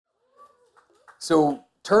So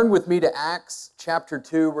turn with me to Acts chapter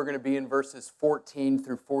 2. We're going to be in verses 14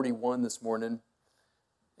 through 41 this morning.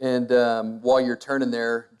 And while you're turning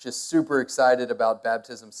there, just super excited about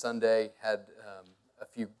Baptism Sunday. Had a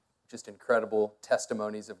few just incredible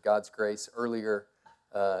testimonies of God's grace earlier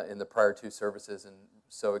in the prior two services, and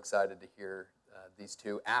so excited to hear these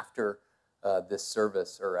two after this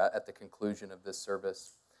service, or at the conclusion of this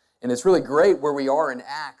service. And it's really great where we are in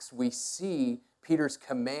Acts. We see Peter's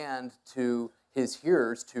command to his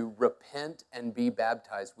hearers to repent and be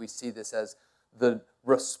baptized. We see this as the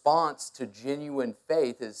response to genuine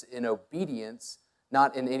faith is in obedience,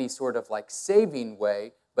 not in any sort of like saving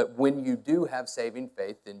way, but when you do have saving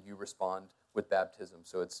faith, then you respond with baptism.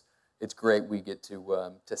 So it's great we get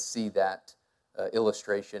to see that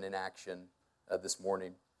illustration in action this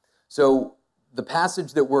morning. So the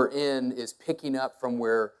passage that we're in is picking up from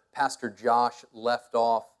where Pastor Josh left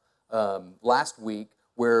off last week,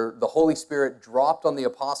 where the Holy Spirit dropped on the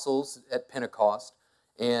apostles at Pentecost,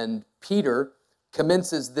 and Peter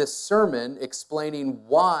commences this sermon explaining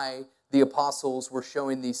why the apostles were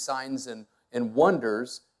showing these signs and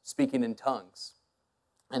wonders, speaking in tongues.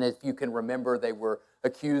 And if you can remember, they were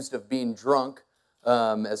accused of being drunk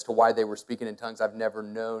as to why they were speaking in tongues. I've never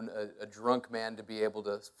known a drunk man to be able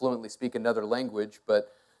to fluently speak another language,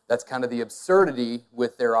 but that's kind of the absurdity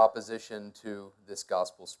with their opposition to this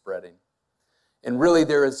gospel spreading. And really,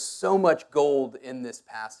 there is so much gold in this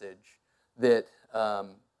passage that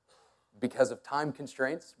because of time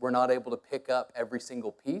constraints, we're not able to pick up every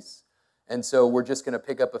single piece. And so we're just going to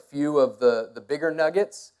pick up a few of the bigger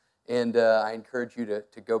nuggets, and I encourage you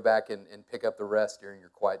to go back and pick up the rest during your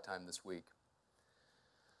quiet time this week.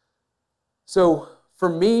 So for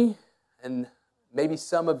me, and maybe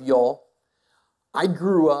some of y'all, I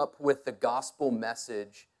grew up with the gospel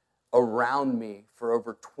message around me for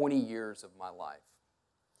over 20 years of my life.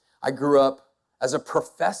 I grew up as a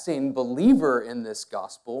professing believer in this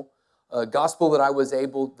gospel, a gospel that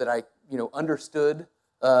I understood,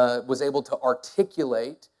 was able to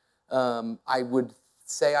articulate. I would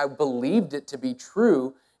say I believed it to be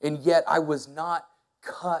true, and yet I was not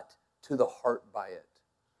cut to the heart by it.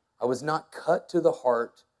 I was not cut to the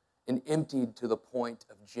heart and emptied to the point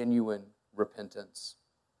of genuine repentance.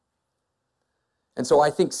 And so I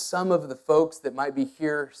think some of the folks that might be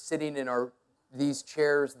here sitting in these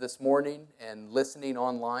chairs this morning and listening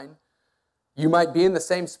online, you might be in the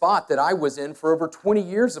same spot that I was in for over 20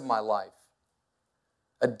 years of my life.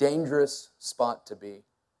 A dangerous spot to be.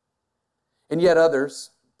 And yet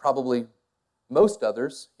others, probably most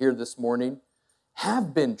others here this morning,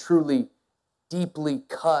 have been truly deeply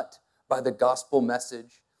cut by the gospel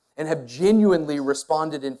message and have genuinely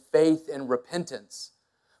responded in faith and repentance.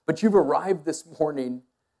 But you've arrived this morning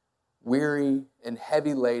weary and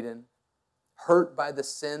heavy laden, hurt by the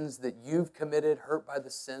sins that you've committed, hurt by the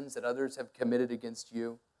sins that others have committed against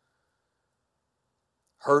you,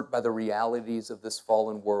 hurt by the realities of this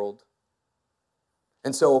fallen world.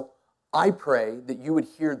 And so I pray that you would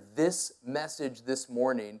hear this message this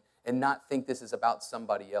morning and not think this is about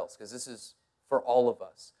somebody else, because this is for all of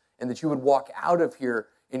us, and that you would walk out of here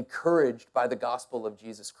encouraged by the gospel of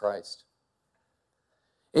Jesus Christ.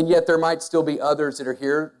 And yet there might still be others that are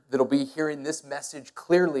here that'll be hearing this message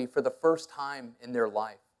clearly for the first time in their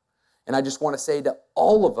life. And I just want to say to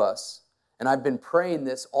all of us, and I've been praying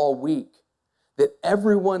this all week, that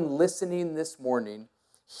everyone listening this morning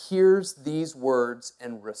hears these words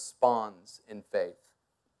and responds in faith.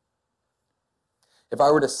 If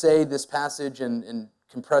I were to say this passage and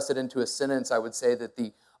compress it into a sentence, I would say that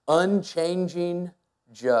the unchanging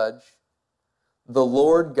judge, the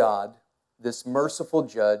Lord God, this merciful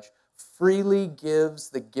judge, freely gives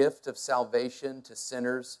the gift of salvation to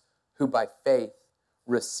sinners who by faith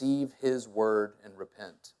receive his word and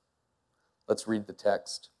repent. Let's read the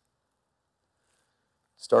text.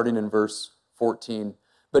 Starting in verse 14.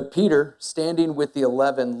 But Peter, standing with the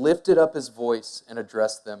 11, lifted up his voice and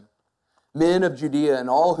addressed them. Men of Judea and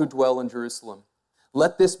all who dwell in Jerusalem,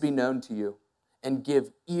 let this be known to you, and give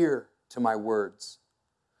ear to my words.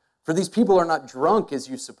 For these people are not drunk as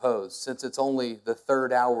you suppose, since it's only the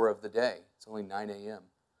third hour of the day. It's only 9 a.m.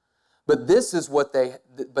 But this is what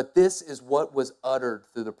was uttered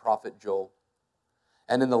through the prophet Joel.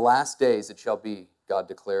 And in the last days it shall be, God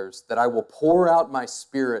declares, that I will pour out my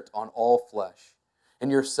spirit on all flesh,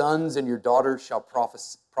 and your sons and your daughters shall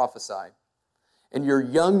prophesy, and your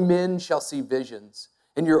young men shall see visions,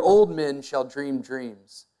 and your old men shall dream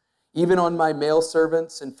dreams, even on my male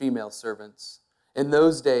servants and female servants. In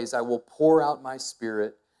those days I will pour out my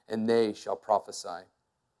spirit, and they shall prophesy.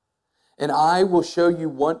 And I will show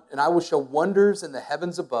wonders in the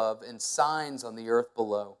heavens above and signs on the earth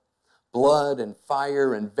below, blood and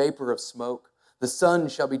fire and vapor of smoke. The sun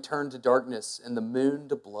shall be turned to darkness and the moon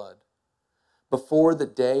to blood, before the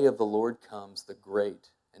day of the Lord comes, the great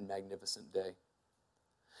and magnificent day.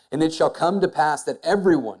 And it shall come to pass that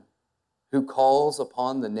everyone who calls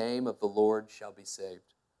upon the name of the Lord shall be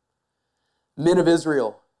saved. Men of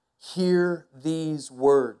Israel, hear these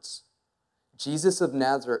words. Jesus of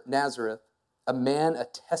Nazareth, a man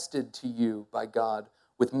attested to you by God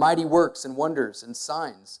with mighty works and wonders and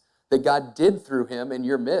signs that God did through him in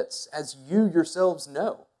your midst, as you yourselves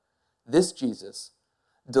know. This Jesus,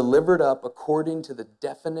 delivered up according to the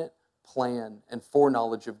definite plan and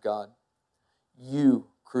foreknowledge of God, you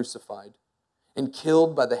crucified and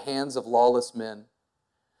killed by the hands of lawless men.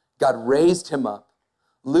 God raised him up,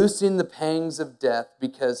 loosing the pangs of death,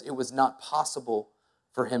 because it was not possible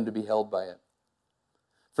for him to be held by it.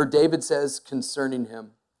 For David says concerning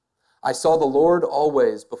him, I saw the Lord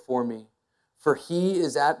always before me, for he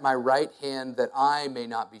is at my right hand that I may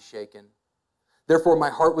not be shaken. Therefore my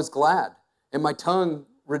heart was glad, and my tongue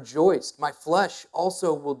rejoiced. My flesh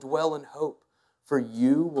also will dwell in hope, for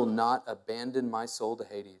you will not abandon my soul to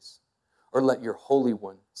Hades, or let your Holy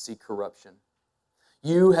One see corruption.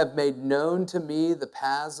 You have made known to me the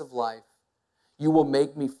paths of life. You will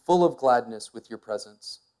make me full of gladness with your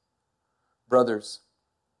presence. Brothers,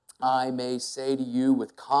 I may say to you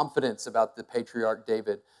with confidence about the patriarch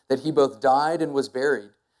David, that he both died and was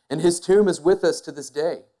buried, and his tomb is with us to this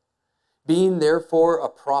day. Being therefore a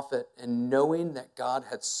prophet, and knowing that God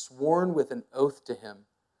had sworn with an oath to him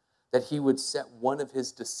that he would set one of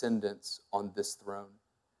his descendants on this throne,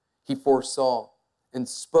 he foresaw and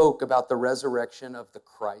spoke about the resurrection of the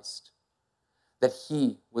Christ, that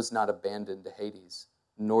he was not abandoned to Hades,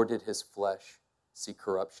 nor did his flesh see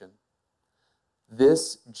corruption.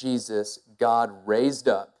 This Jesus God raised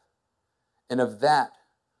up, and of that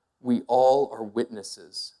we all are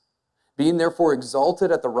witnesses. Being therefore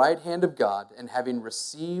exalted at the right hand of God, and having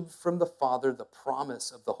received from the Father the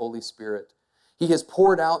promise of the Holy Spirit, he has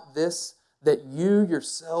poured out this that you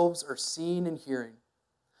yourselves are seeing and hearing.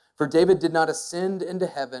 For David did not ascend into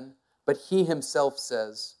heaven, but he himself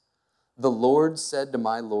says, the Lord said to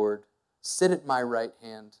my Lord, sit at my right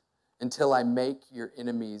hand until I make your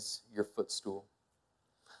enemies your footstool.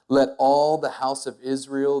 Let all the house of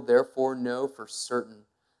Israel therefore know for certain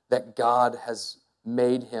that God has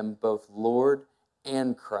made him both Lord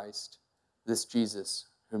and Christ, this Jesus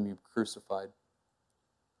whom you crucified.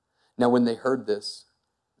 Now when they heard this,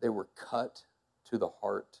 they were cut to the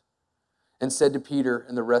heart, and said to Peter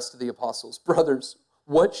and the rest of the apostles, brothers,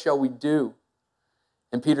 what shall we do?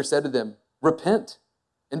 And Peter said to them, repent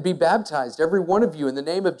and be baptized, every one of you, in the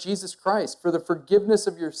name of Jesus Christ, for the forgiveness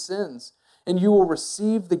of your sins, and you will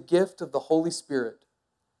receive the gift of the Holy Spirit.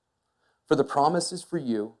 For the promise is for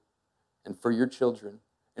you and for your children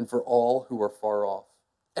and for all who are far off,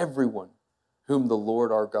 everyone whom the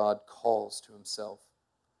Lord our God calls to himself.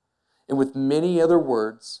 And with many other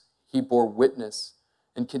words he bore witness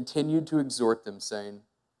and continued to exhort them, saying,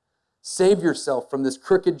 save yourself from this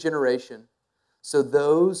crooked generation. So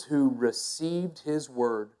those who received his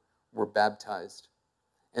word were baptized,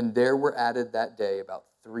 and there were added that day about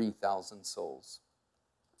 3,000 souls.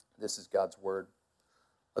 This is God's word.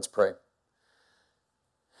 Let's pray.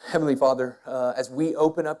 Heavenly Father, as we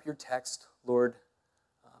open up your text, Lord,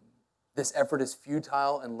 this effort is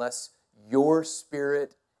futile unless your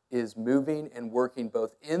Spirit is moving and working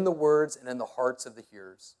both in the words and in the hearts of the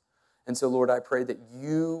hearers. And so, Lord, I pray that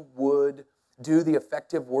you would do the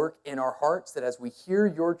effective work in our hearts, that as we hear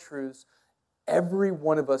your truths, every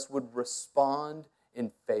one of us would respond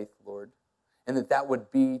in faith, Lord, and that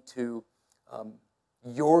would be to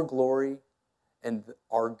your glory and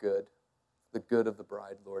our good, the good of the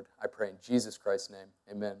bride, Lord. I pray in Jesus Christ's name,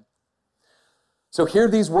 amen. So hear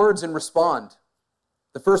these words and respond.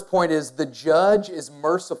 The first point is, the judge is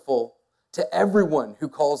merciful to everyone who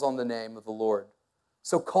calls on the name of the Lord.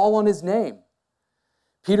 So call on his name.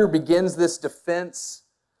 Peter begins this defense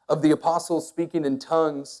of the apostles speaking in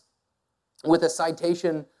tongues with a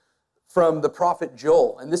citation from the prophet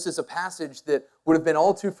Joel. And this is a passage that would have been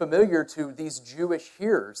all too familiar to these Jewish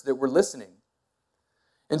hearers that were listening.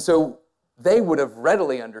 And so they would have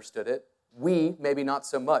readily understood it. We, maybe not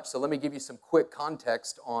so much. So let me give you some quick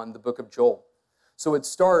context on the book of Joel. So it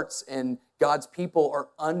starts, and God's people are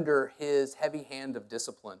under his heavy hand of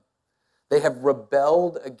discipline. They have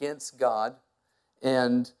rebelled against God,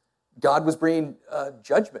 and God was bringing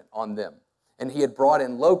judgment on them. And he had brought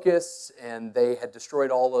in locusts, and they had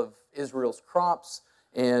destroyed all of Israel's crops,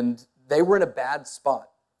 and they were in a bad spot.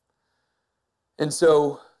 And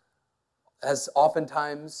so, as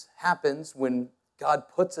oftentimes happens when God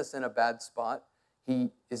puts us in a bad spot, He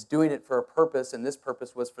is doing it for a purpose, and this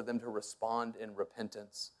purpose was for them to respond in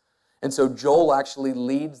repentance. And so Joel actually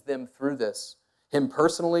leads them through this. Him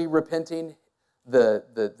personally repenting,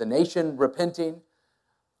 the nation repenting,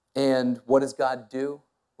 and what does God do?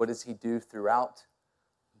 What does he do throughout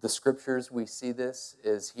the scriptures? We see this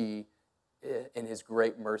is he, in his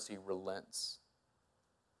great mercy, relents.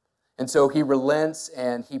 And so he relents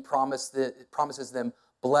and he promises them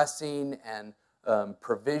blessing and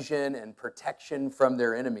provision and protection from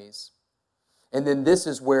their enemies. And then this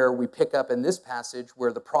is where we pick up in this passage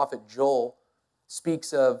where the prophet Joel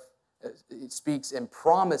speaks and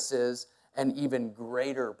promises an even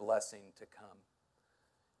greater blessing to come.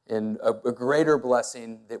 And a greater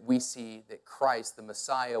blessing that we see that Christ, the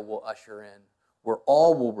Messiah, will usher in, where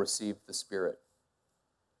all will receive the Spirit.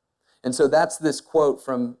 And so that's this quote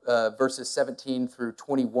from verses 17 through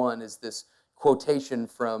 21 is this quotation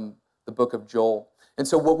from the book of Joel. And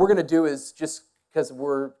so what we're going to do is, just because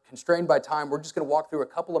we're constrained by time, we're just going to walk through a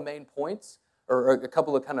couple of main points or a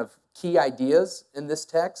couple of kind of key ideas in this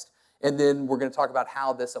text, and then we're going to talk about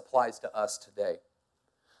how this applies to us today.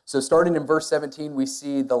 So starting in verse 17, we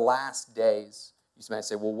see the last days. You might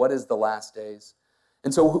say, well, what is the last days?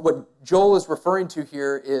 And so what Joel is referring to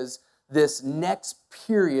here is this next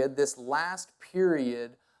period, this last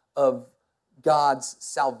period of God's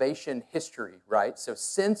salvation history, right? So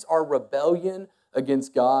since our rebellion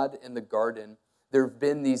against God in the garden, there have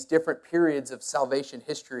been these different periods of salvation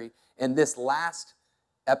history, and this last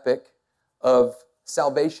epic of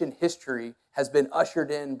salvation history has been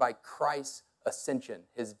ushered in by Christ's ascension,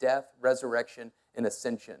 his death, resurrection, and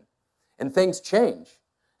ascension. And things change.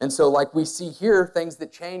 And so like we see here, things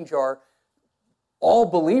that change are all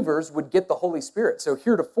believers would get the Holy Spirit. So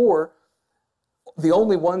heretofore, the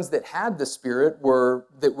only ones that had the Spirit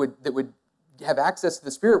that would have access to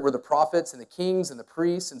the Spirit were the prophets and the kings and the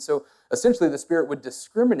priests. And so essentially the Spirit would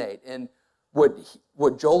discriminate. And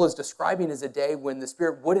what Joel is describing is a day when the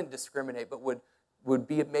Spirit wouldn't discriminate, but would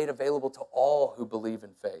be made available to all who believe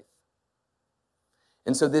in faith.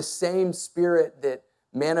 And so this same Spirit that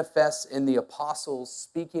manifests in the apostles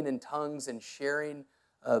speaking in tongues and sharing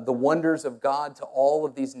the wonders of God to all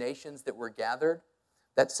of these nations that were gathered,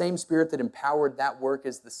 that same Spirit that empowered that work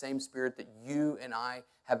is the same Spirit that you and I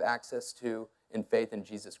have access to in faith in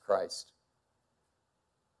Jesus Christ.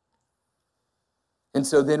 And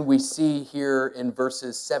so then we see here in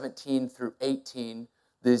verses 17 through 18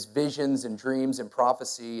 these visions and dreams and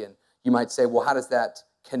prophecy, and you might say, well, how does that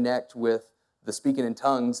connect with the speaking in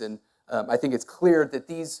tongues? And I think it's clear that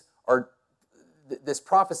this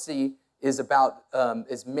prophecy is about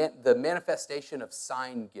the manifestation of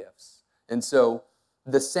sign gifts. And so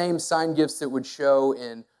the same sign gifts that would show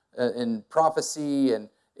in prophecy and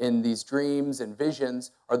in these dreams and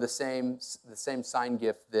visions are the same sign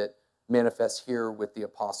gift that manifests here with the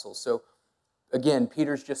apostles. So again,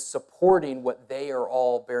 Peter's just supporting what they are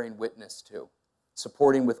all bearing witness to,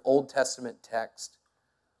 supporting with Old Testament text,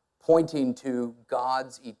 pointing to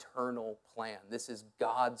God's eternal plan. This is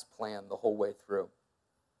God's plan the whole way through.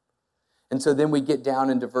 And so then we get down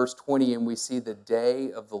into verse 20 and we see the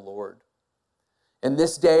day of the Lord. And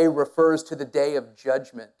this day refers to the day of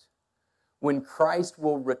judgment, when Christ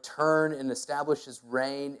will return and establish his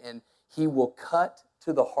reign, and he will cut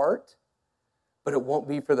to the heart, but it won't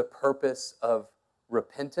be for the purpose of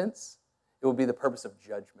repentance. It will be the purpose of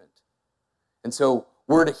judgment. And so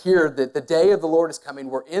we're to hear that the day of the Lord is coming.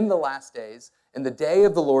 We're in the last days, and the day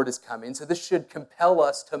of the Lord is coming. So this should compel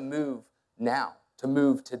us to move now, to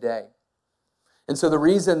move today. And so the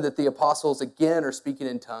reason that the apostles, again, are speaking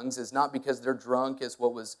in tongues is not because they're drunk, as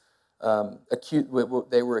what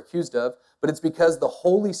they were accused of, but it's because the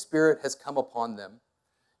Holy Spirit has come upon them,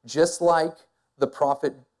 just like the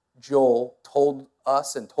prophet Joel told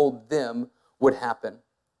us and told them would happen.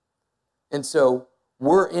 And so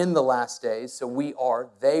we're in the last days, so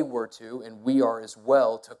they were to, and we are as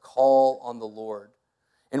well, to call on the Lord.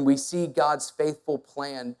 And we see God's faithful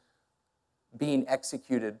plan being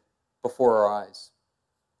executed before our eyes.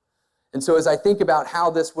 And so as I think about how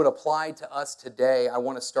this would apply to us today, I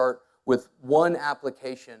want to start with one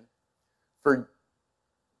application for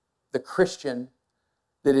the Christian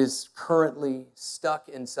that is currently stuck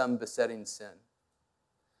in some besetting sin.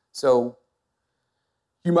 So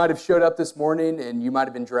you might have showed up this morning and you might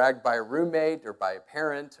have been dragged by a roommate or by a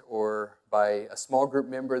parent or by a small group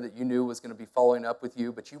member that you knew was going to be following up with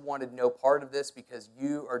you, but you wanted no part of this because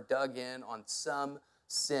you are dug in on some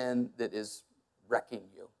sin that is wrecking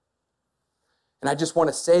you. And I just want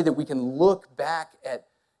to say that we can look back at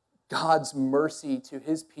God's mercy to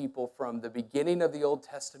his people from the beginning of the Old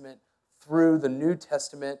Testament through the New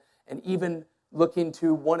Testament and even looking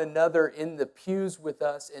to one another in the pews with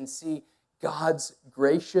us and see God's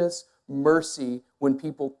gracious mercy when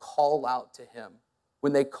people call out to him.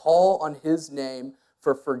 When they call on his name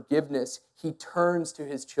for forgiveness, he turns to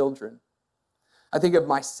his children. I think of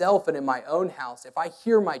myself and in my own house. If I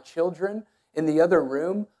hear my children in the other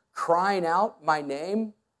room crying out my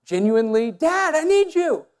name genuinely, "Dad, I need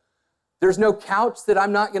you." There's no couch that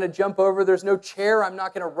I'm not going to jump over. There's no chair I'm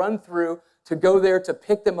not going to run through to go there to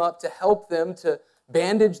pick them up, to help them, to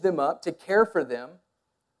bandage them up, to care for them.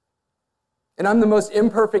 And I'm the most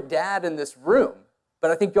imperfect dad in this room,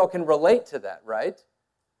 but I think y'all can relate to that, right?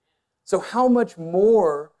 So how much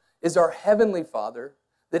more is our Heavenly Father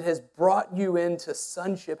that has brought you into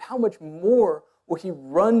sonship? How much more will he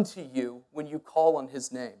run to you when you call on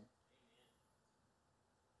his name?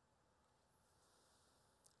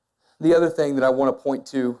 The other thing that I want to point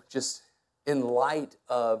to, just in light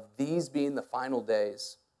of these being the final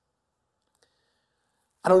days,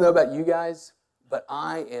 I don't know about you guys, but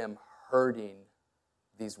I am hurting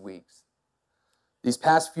these weeks. These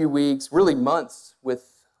past few weeks, really months,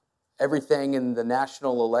 with everything in the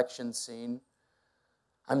national election scene,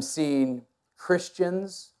 I'm seeing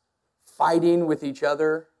Christians fighting with each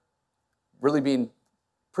other, really being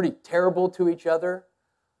pretty terrible to each other,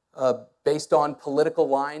 based on political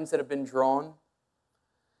lines that have been drawn.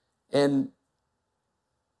 And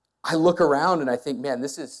I look around and I think, man,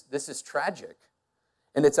 this is tragic.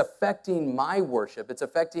 And it's affecting my worship. It's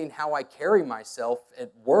affecting how I carry myself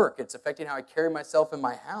at work. It's affecting how I carry myself in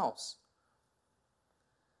my house.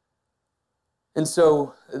 And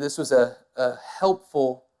so this was a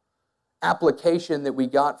helpful application that we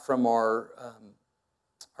got from our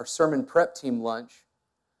sermon prep team lunch.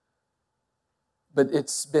 But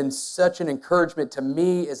it's been such an encouragement to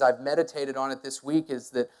me as I've meditated on it this week, is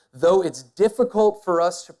that though it's difficult for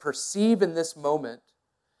us to perceive in this moment,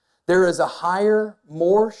 there is a higher,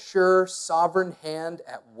 more sure, sovereign hand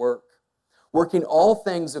at work, working all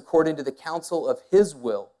things according to the counsel of his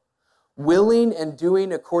will, willing and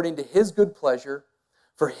doing according to his good pleasure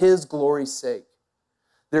for his glory's sake.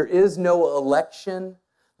 There is no election,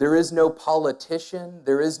 there is no politician,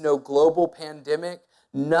 there is no global pandemic.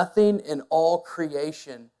 Nothing in all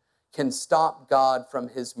creation can stop God from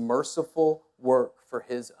his merciful work for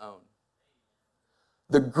his own.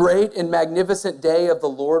 The great and magnificent day of the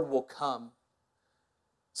Lord will come.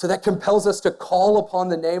 So that compels us to call upon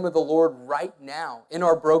the name of the Lord right now in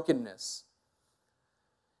our brokenness.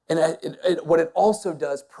 And what it also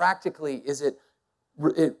does practically is it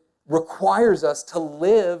requires us to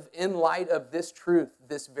live in light of this truth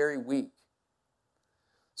this very week.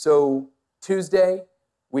 So Tuesday,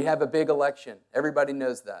 we have a big election. Everybody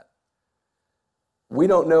knows that. We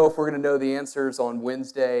don't know if we're going to know the answers on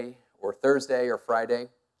Wednesday or Thursday or Friday.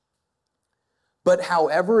 But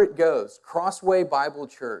however it goes, Crossway Bible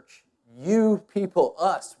Church, you people,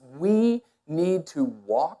 us, we need to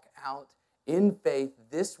walk out in faith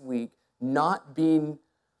this week, not being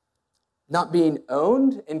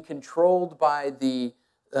owned and controlled by the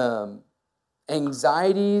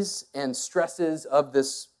anxieties and stresses of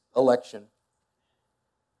this election.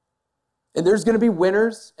 And there's going to be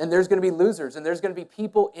winners and there's going to be losers. And there's going to be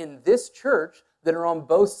people in this church that are on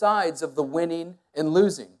both sides of the winning and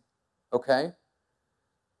losing. Okay?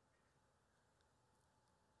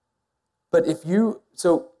 But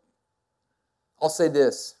I'll say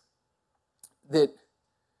this, that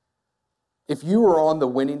if you are on the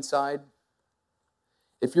winning side,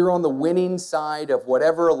 if you're on the winning side of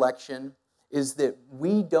whatever election, is that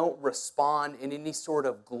we don't respond in any sort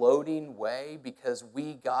of gloating way because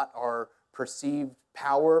we got our perceived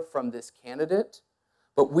power from this candidate,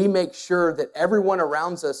 but we make sure that everyone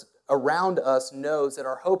around us knows that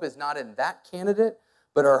our hope is not in that candidate,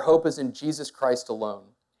 but our hope is in Jesus Christ alone.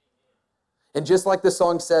 And just like the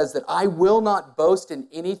song says, that I will not boast in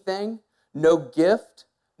anything, no gift,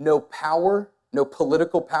 no power, no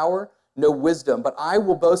political power, no wisdom, but I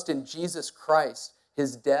will boast in Jesus Christ,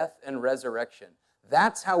 his death and resurrection.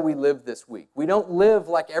 That's how we live this week. We don't live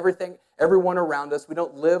like everyone around us. We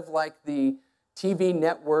don't live like the TV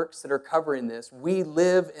networks that are covering this. We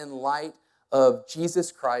live in light of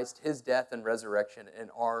Jesus Christ, his death and resurrection, and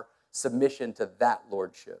our submission to that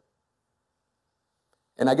lordship.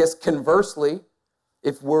 And I guess conversely,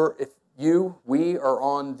 if we are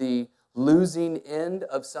on the losing end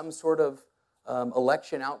of some sort of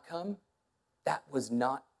election outcome, that was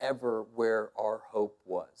not ever where our hope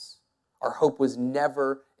was. Our hope was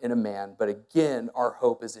never in a man, but again, our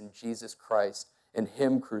hope is in Jesus Christ and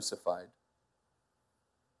him crucified.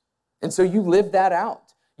 And so you live that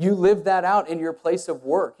out. You live that out in your place of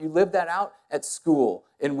work. You live that out at school.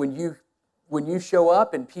 And when you show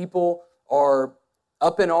up and people are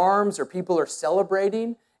up in arms or people are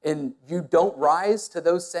celebrating and you don't rise to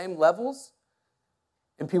those same levels?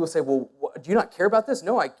 And people say, well, do you not care about this?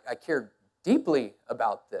 No, I care deeply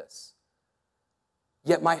about this.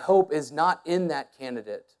 Yet my hope is not in that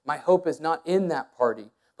candidate. My hope is not in that party,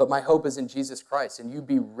 but my hope is in Jesus Christ. And you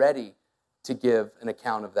be ready to give an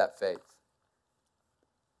account of that faith.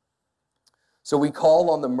 So we call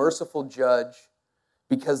on the merciful judge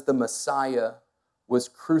because the Messiah was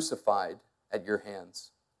crucified at your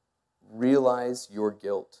hands. Realize your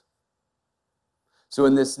guilt. So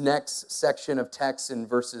in this next section of text in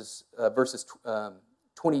verses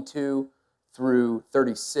 22 through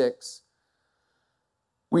 36,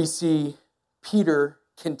 we see Peter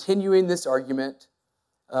continuing this argument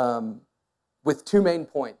with two main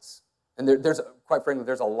points. And quite frankly,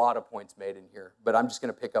 there's a lot of points made in here, but I'm just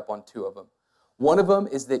going to pick up on two of them. One of them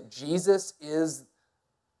is that Jesus is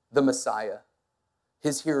the Messiah,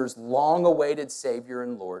 his hearers' long-awaited Savior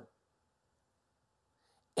and Lord.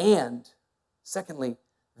 And secondly,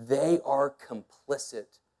 they are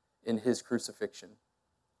complicit in his crucifixion.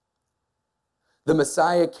 The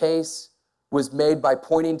Messiah case was made by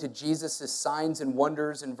pointing to Jesus' signs and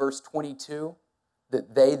wonders in verse 22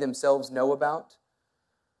 that they themselves know about,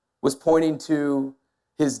 was pointing to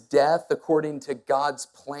his death according to God's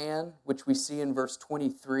plan, which we see in verse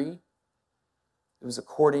 23. It was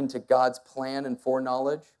according to God's plan and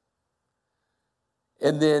foreknowledge.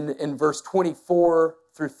 And then in verse 24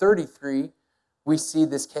 through 33, we see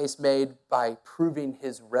this case made by proving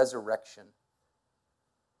his resurrection,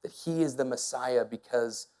 that he is the Messiah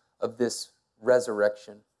because of this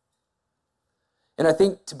resurrection. And I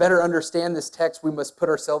think to better understand this text, we must put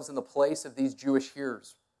ourselves in the place of these Jewish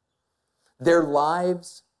hearers. Their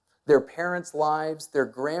lives, their parents' lives, their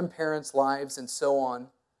grandparents' lives, and so on,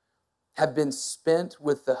 have been spent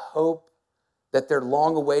with the hope that their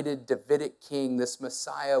long-awaited Davidic king, this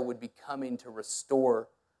Messiah, would be coming to restore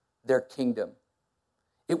their kingdom.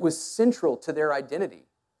 It was central to their identity.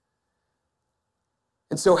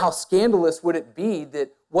 And so how scandalous would it be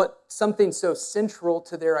that something so central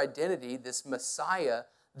to their identity, this Messiah,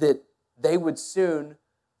 that they would soon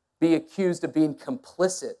be accused of being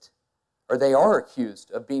complicit, or they are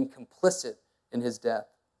accused of being complicit in his death.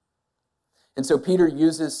 And so Peter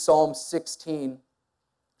uses Psalm 16,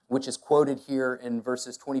 which is quoted here in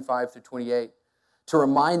verses 25 through 28, to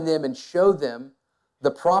remind them and show them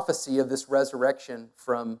the prophecy of this resurrection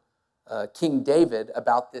from King David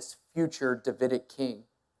about this future Davidic king.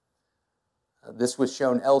 This was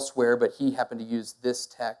shown elsewhere, but he happened to use this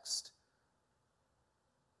text.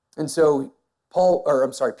 And so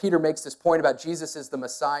Peter makes this point about Jesus as the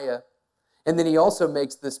Messiah, and then he also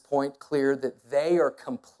makes this point clear that they are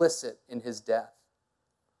complicit in his death.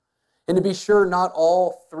 And to be sure, not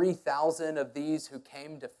all 3,000 of these who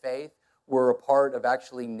came to faith were a part of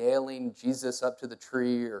actually nailing Jesus up to the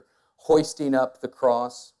tree or hoisting up the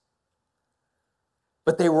cross.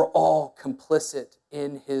 But they were all complicit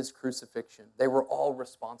in his crucifixion. They were all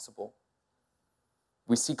responsible.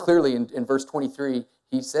 We see clearly in verse 23,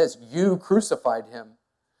 he says, you crucified him.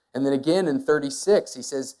 And then again in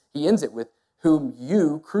 36, he ends it with, whom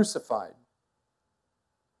you crucified.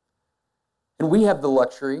 And we have the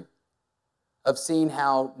luxury of seeing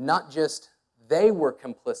how not just they were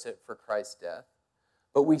complicit for Christ's death,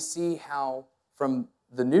 but we see how from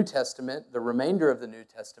the New Testament, the remainder of the New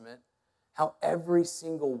Testament, how every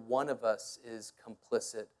single one of us is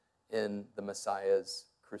complicit in the Messiah's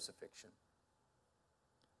crucifixion.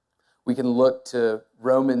 We can look to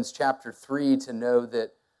Romans chapter 3 to know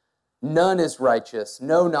that none is righteous,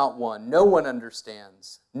 no, not one. No one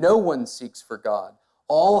understands. No one seeks for God.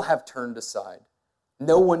 All have turned aside.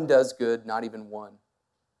 No one does good, not even one,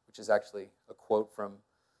 which is actually a quote from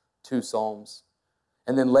 2 Psalms.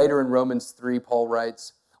 And then later in Romans 3, Paul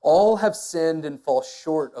writes, all have sinned and fall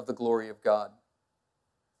short of the glory of God.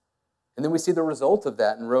 And then we see the result of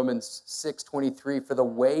that in Romans 6:23, for the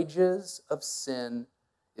wages of sin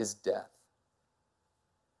is death.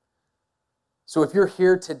 So if you're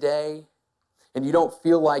here today and you don't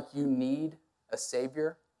feel like you need a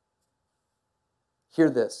Savior, hear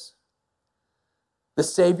this. The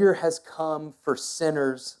Savior has come for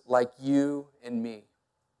sinners like you and me.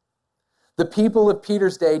 The people of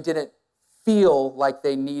Peter's day didn't feel like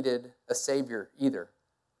they needed a Savior either.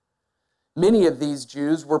 Many of these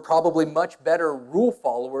Jews were probably much better rule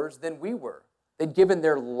followers than we were. They'd given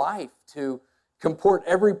their life to comport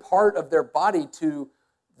every part of their body to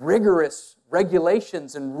rigorous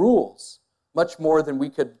regulations and rules, much more than we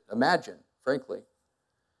could imagine, frankly.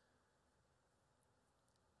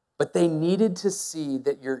 But they needed to see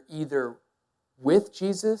that you're either with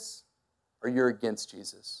Jesus or you're against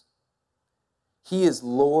Jesus. He is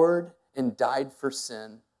Lord and died for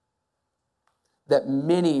sin, that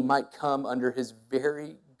many might come under his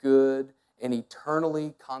very good and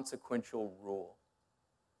eternally consequential rule.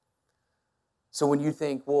 So when you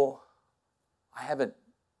think, well, I haven't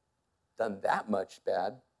done that much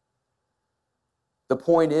bad, the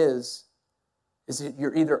point is that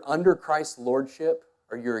you're either under Christ's lordship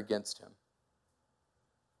or you're against him.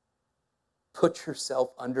 Put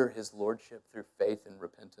yourself under his lordship through faith and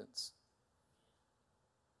repentance.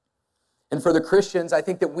 And for the Christians, I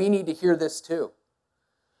think that we need to hear this too.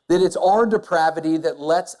 That it's our depravity that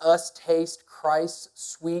lets us taste Christ's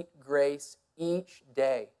sweet grace each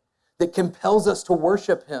day, that compels us to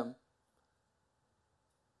worship him.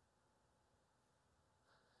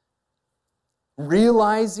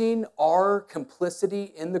 Realizing our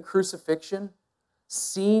complicity in the crucifixion,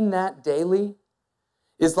 seeing that daily,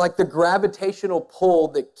 is like the gravitational pull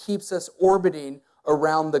that keeps us orbiting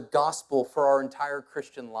around the gospel for our entire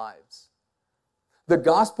Christian lives. The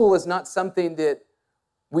gospel is not something that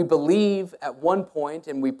we believe at one point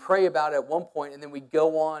and we pray about at one point and then we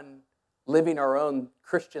go on living our own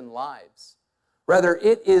Christian lives. Rather,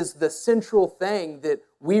 it is the central thing that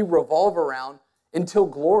we revolve around until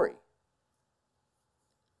glory.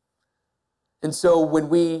 And so when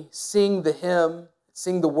we sing the hymn,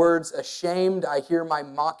 sing the words, "Ashamed, I hear my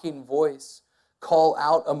mocking voice call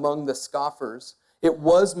out among the scoffers. It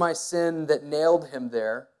was my sin that nailed him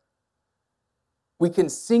there." We can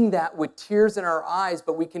sing that with tears in our eyes,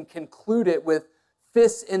 but we can conclude it with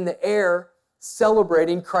fists in the air,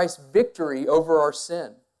 celebrating Christ's victory over our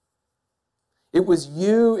sin. It was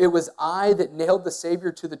you, it was I that nailed the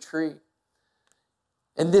Savior to the tree.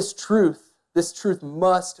 And this truth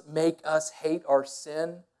must make us hate our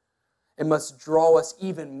sin and must draw us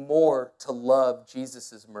even more to love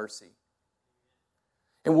Jesus' mercy.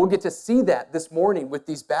 And we'll get to see that this morning with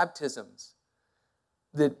these baptisms.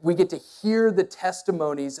 That we get to hear the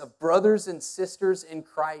testimonies of brothers and sisters in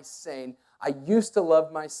Christ saying, I used to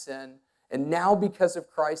love my sin, and now because of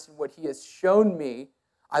Christ and what he has shown me,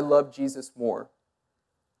 I love Jesus more.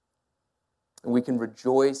 And we can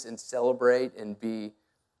rejoice and celebrate and be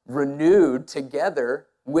renewed together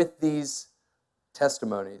with these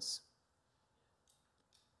testimonies.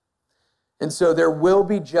 And so there will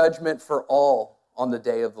be judgment for all on the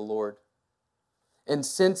day of the Lord. And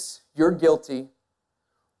since you're guilty,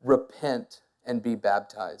 repent and be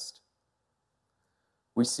baptized.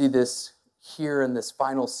 We see this here in this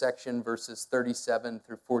final section, verses 37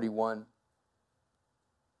 through 41.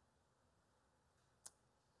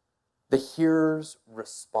 The hearers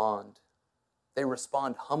respond. They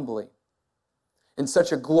respond humbly. And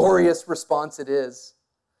such a glorious response it is.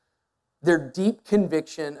 Their deep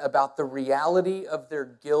conviction about the reality of their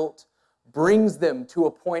guilt brings them to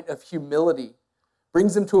a point of humility,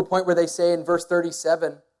 brings them to a point where they say in verse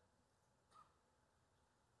 37,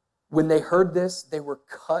 when they heard this, they were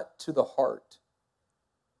cut to the heart.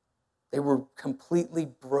 They were completely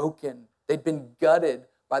broken. They'd been gutted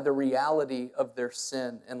by the reality of their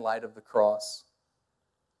sin in light of the cross.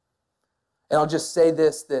 And I'll just say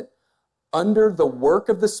this, that under the work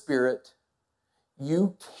of the Spirit,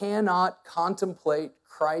 you cannot contemplate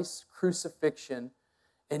Christ's crucifixion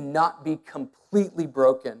and not be completely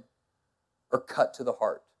broken or cut to the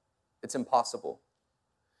heart. It's impossible.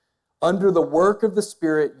 Under the work of the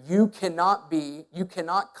Spirit, you cannot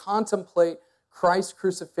contemplate Christ's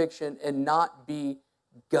crucifixion and not be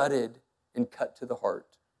gutted and cut to the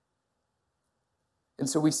heart. And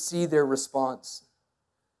so we see their response.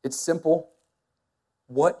 It's simple.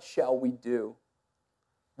 What shall we do?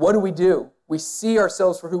 What do we do? We see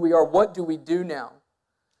ourselves for who we are. What do we do now?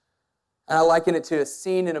 And I liken it to a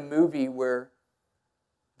scene in a movie where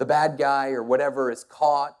the bad guy or whatever is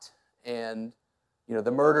caught and the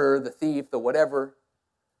murderer, the thief, the whatever,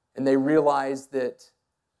 and they realize that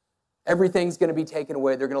everything's going to be taken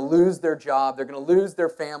away. They're going to lose their job. They're going to lose their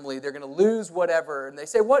family. They're going to lose whatever. And they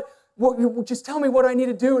say, "What? Just tell me what I need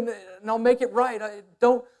to do, and I'll make it right.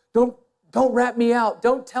 Don't rat me out.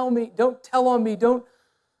 Don't tell on me. Don't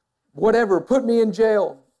whatever. Put me in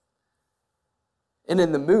jail." And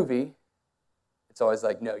in the movie, it's always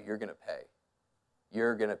like, "No, you're going to pay.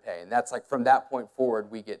 You're going to pay." And that's like from that point forward,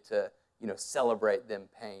 we get to celebrate them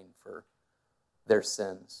paying for their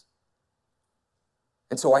sins.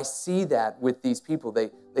 And so I see that with these people.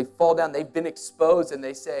 They fall down, they've been exposed, and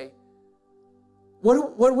they say,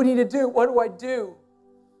 what do we need to do? What do I do?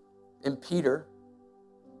 And Peter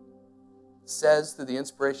says through the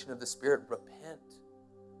inspiration of the Spirit, repent.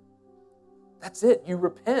 That's it, you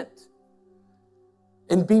repent.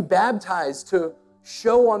 And be baptized to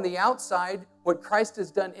show on the outside what Christ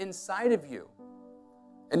has done inside of you.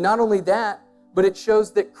 And not only that, but it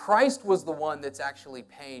shows that Christ was the one that's actually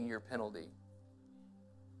paying your penalty.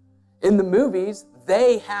 In the movies,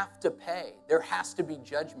 they have to pay. There has to be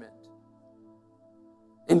judgment.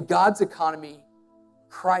 In God's economy,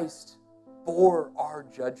 Christ bore our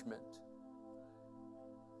judgment.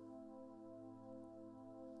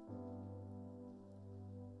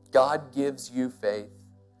 God gives you faith,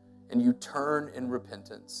 and you turn in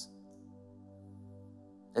repentance.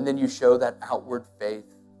 And then you show that outward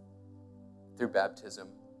faith through baptism,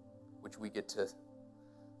 which we get to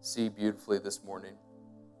see beautifully this morning.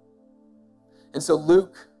 And so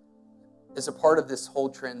Luke is a part of this whole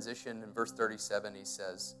transition. In verse 37, he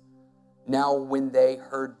says, now when they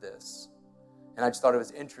heard this, and I just thought it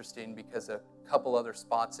was interesting because a couple other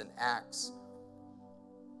spots in Acts,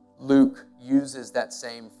 Luke uses that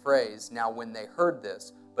same phrase, now when they heard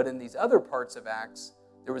this. But in these other parts of Acts,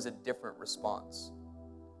 there was a different response.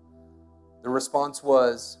 The response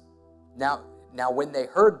was, now when they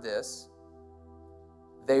heard this,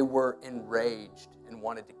 they were enraged and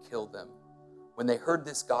wanted to kill them. When they heard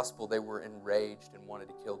this gospel, they were enraged and wanted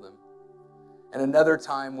to kill them. And another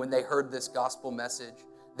time, when they heard this gospel message,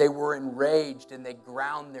 they were enraged and they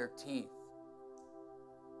ground their teeth.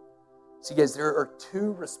 See, guys, there are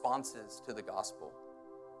two responses to the gospel.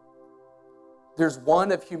 There's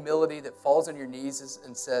one of humility that falls on your knees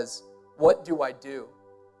and says, what do I do?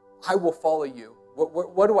 I will follow you.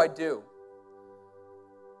 What do I do?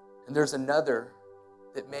 And there's another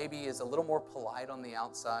that maybe is a little more polite on the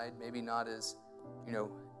outside, maybe not as,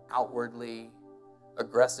 outwardly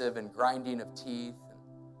aggressive and grinding of teeth.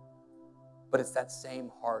 But it's that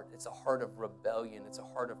same heart. It's a heart of rebellion. It's a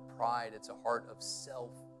heart of pride. It's a heart of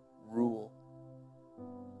self-rule.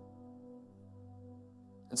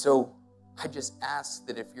 And so I just ask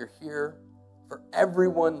that if you're here, for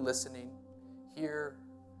everyone listening, here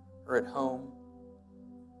or at home,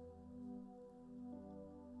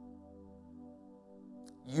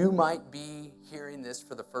 you might be hearing this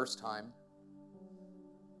for the first time.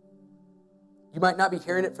 You might not be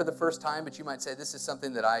hearing it for the first time, but you might say, this is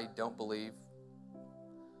something that I don't believe.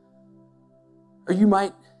 Or you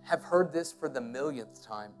might have heard this for the millionth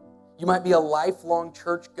time. You might be a lifelong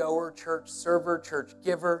church goer, church server, church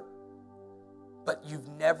giver, but you've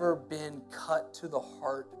never been cut to the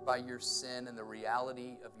heart by your sin and the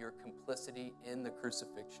reality of your complicity in the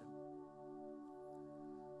crucifixion.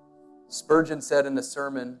 Spurgeon said in a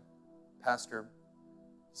sermon, pastor,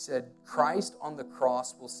 he said, Christ on the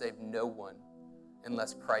cross will save no one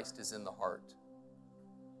unless Christ is in the heart.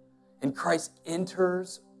 And Christ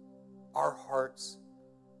enters our hearts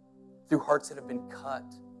through hearts that have been cut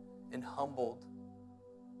and humbled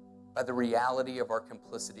by the reality of our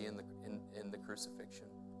complicity in the crucifixion.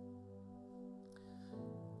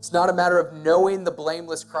 It's not a matter of knowing the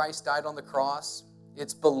blameless Christ died on the cross.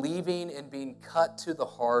 It's believing and being cut to the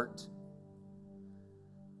heart.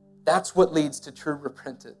 That's what leads to true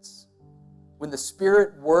repentance. When the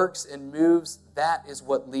Spirit works and moves, that is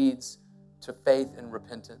what leads to faith and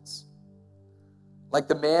repentance. Like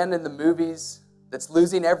the man in the movies that's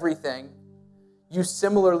losing everything, you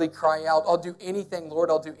similarly cry out, I'll do anything,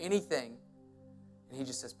 Lord, I'll do anything. And he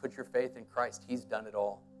just says, put your faith in Christ. He's done it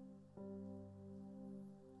all.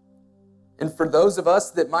 And for those of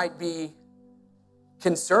us that might be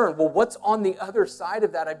concerned, well, what's on the other side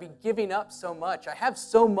of that? I'd be giving up so much. I have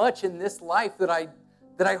so much in this life that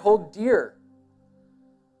I hold dear.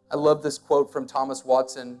 I love this quote from Thomas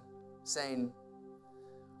Watson saying,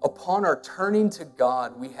 upon our turning to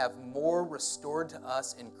God, we have more restored to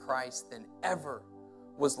us in Christ than ever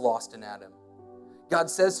was lost in Adam. God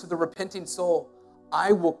says to the repenting soul,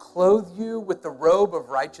 I will clothe you with the robe of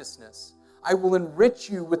righteousness. I will enrich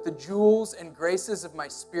you with the jewels and graces of my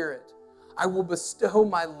Spirit. I will bestow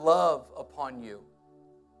my love upon you.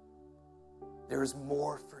 There is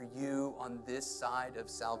more for you on this side of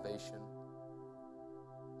salvation.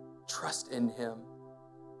 Trust in Him.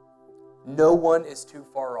 No one is too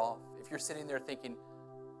far off. If you're sitting there thinking,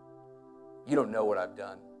 you don't know what I've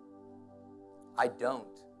done. I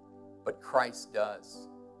don't, but Christ does.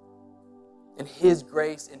 And His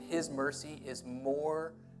grace and His mercy is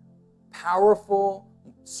more powerful,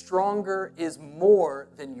 stronger, is more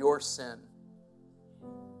than your sin.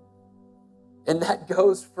 And that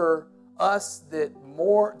goes for us that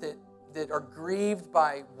are grieved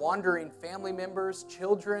by wandering family members,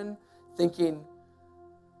 children, thinking,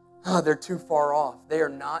 oh, they're too far off. They are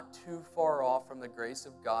not too far off from the grace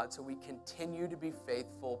of God. So we continue to be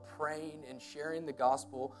faithful, praying and sharing the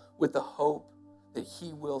gospel with the hope that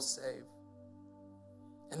He will save.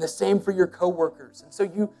 And the same for your coworkers. And so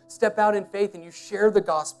you step out in faith and you share the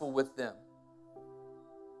gospel with them.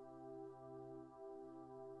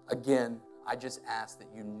 Again, I just ask that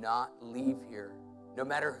you not leave here, no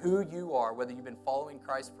matter who you are, whether you've been following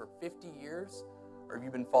Christ for 50 years or if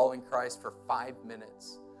you've been following Christ for 5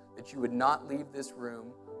 minutes, that you would not leave this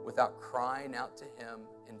room without crying out to him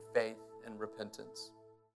in faith and repentance.